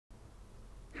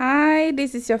Hi,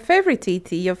 this is your favorite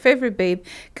TT, your favorite babe,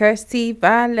 Kirsty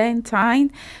Valentine.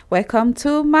 Welcome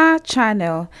to my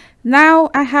channel. Now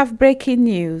I have breaking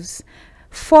news.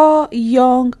 4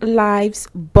 young lives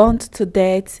burnt to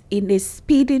death in a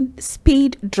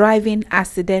speed driving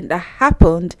accident that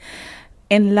happened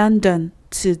in London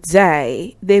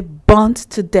today. They burnt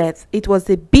to death. It was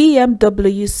a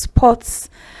BMW sports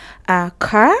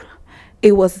car.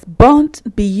 It was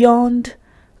burnt beyond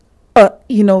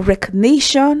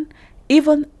recognition.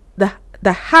 Even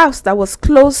the house that was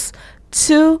close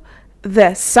to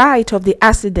the site of the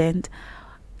accident,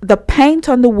 the paint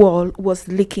on the wall was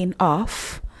leaking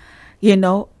off.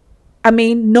 Nobody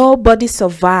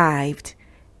survived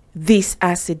this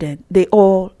accident. They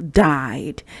all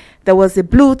died. There was a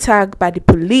blue tag by the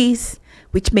police,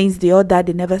 which means they all died.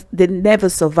 They never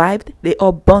survived. They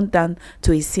all burnt down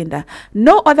to a cinder.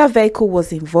 No other vehicle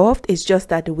was involved. It's just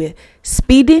that they were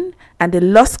speeding and they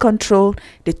lost control.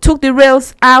 They took the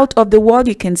rails out of the wall.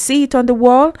 You can see it on the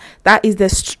wall. That is the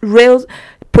rails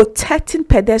protecting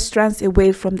pedestrians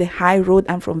away from the high road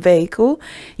and from vehicle.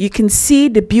 You can see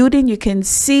the building. You can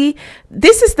see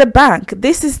this is the bank.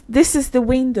 This is the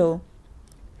window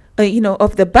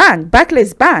of the bank,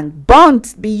 Barclays Bank,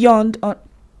 burnt beyond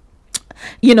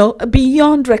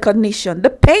beyond recognition. The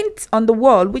paint on the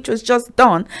wall, which was just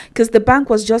done because the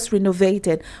bank was just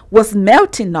renovated, was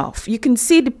melting off. You can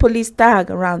see the police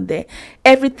tag around there.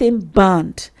 Everything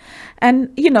burned. And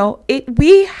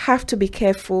we have to be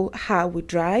careful how we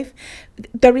drive.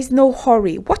 There is no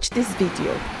hurry. Watch this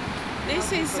video.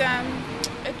 This is a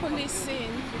police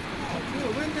scene.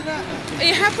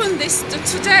 It happened this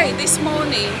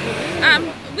morning.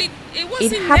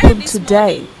 It happened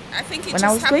today. I think when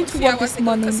I was going to work this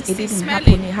morning, it didn't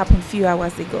happen. It happened a few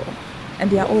hours ago, and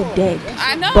they are all dead.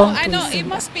 I know. It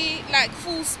must be like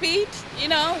full speed,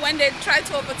 when they try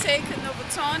to overtake and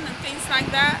overturn and things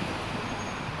like that.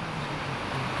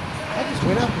 I just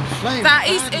went up in flames. That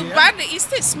is badly. It's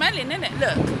still smelling, isn't it?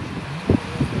 Look,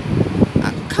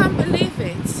 I can't believe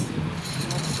it.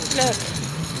 Look,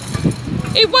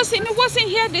 it wasn't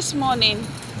here this morning.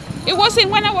 It wasn't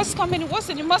when I was coming. It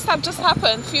wasn't. It must have just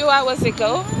happened a few hours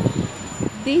ago.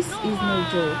 This is no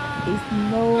joke. It's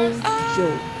no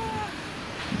joke.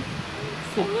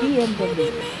 So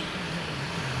BMW.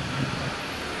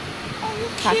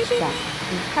 Hatchback.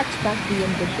 The hatchback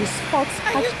BMW. Sports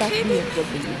hatchback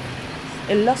BMW.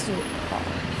 A luxury car.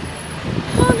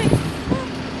 Holy fuck.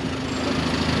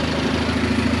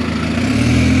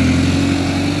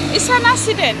 It's an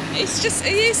accident. It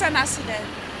is an accident.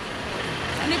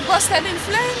 And it busted in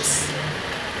flames.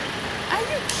 Are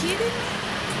you kidding me?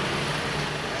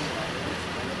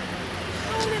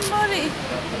 Holy moly.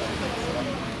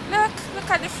 Look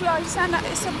at the floor. It's an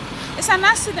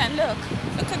accident. Look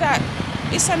at that.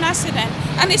 It's an accident.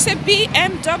 And it's a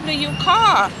BMW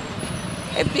car.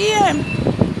 A BM.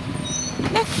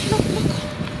 Look.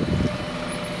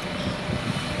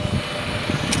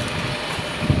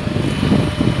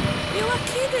 You are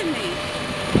kidding me.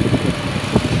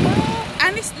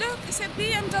 And it's a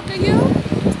BMW.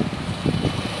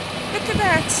 Look at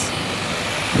that.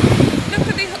 Look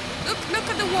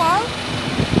at the wall.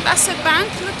 That's a bank.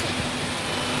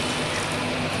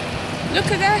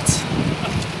 Look at that.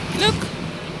 Look.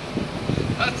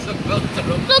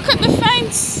 Look at the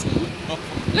fence.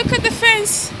 Look at the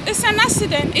fence. It's an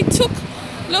accident.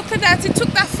 Look at that. It took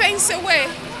that fence away.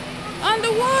 On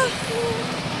the wall.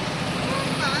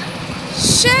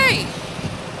 Shay.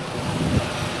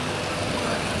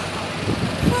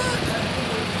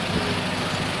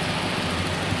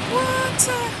 What?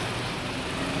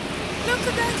 Look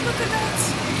at that. Look at that.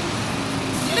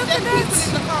 People in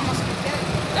the car must be dead.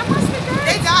 They must be dead.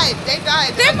 They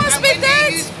died. They must be dead.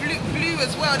 They use blue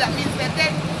as well. That means they're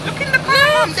dead. Look in the car,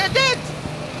 Mom. They're dead.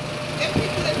 Them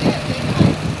people are dead. They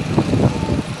died.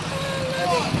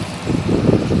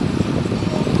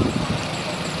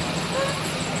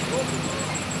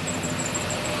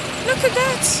 Look at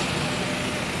that.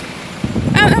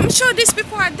 And I'm sure these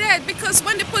people are dead because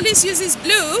when the police uses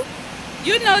blue,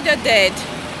 they're dead.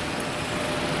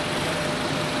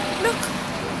 Look.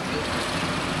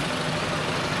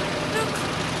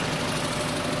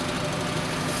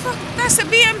 Fuck, that's a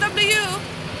BMW.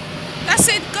 That's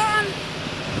it, gone.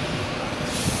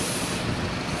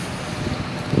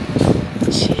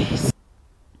 Jeez.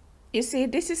 You see,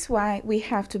 this is why we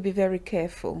have to be very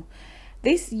careful.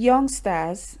 These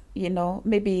youngsters, You know,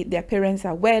 maybe their parents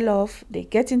are well off, they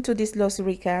get into these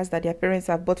luxury cars that their parents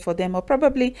have bought for them, or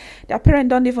probably their parents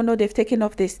don't even know they've taken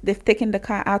the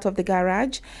car out of the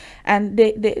garage, and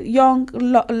the young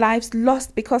lives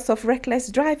lost because of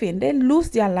reckless driving. They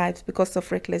lose their lives because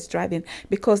of reckless driving,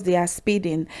 because they are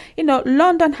speeding. You know,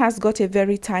 London has got a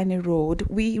very tiny road.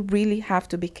 We really have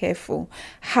to be careful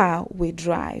how we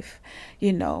drive,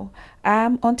 you know.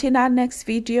 Until our next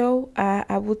video,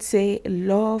 I would say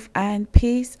love and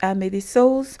peace, and may the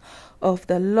souls of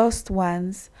the lost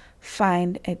ones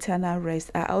find eternal rest.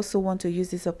 I also want to use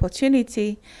this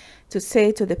opportunity to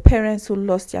say to the parents who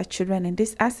lost their children in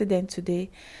this accident today,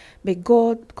 may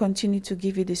God continue to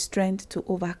give you the strength to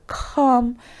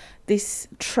overcome this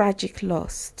tragic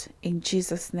loss. In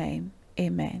Jesus' name,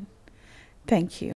 amen. Thank you.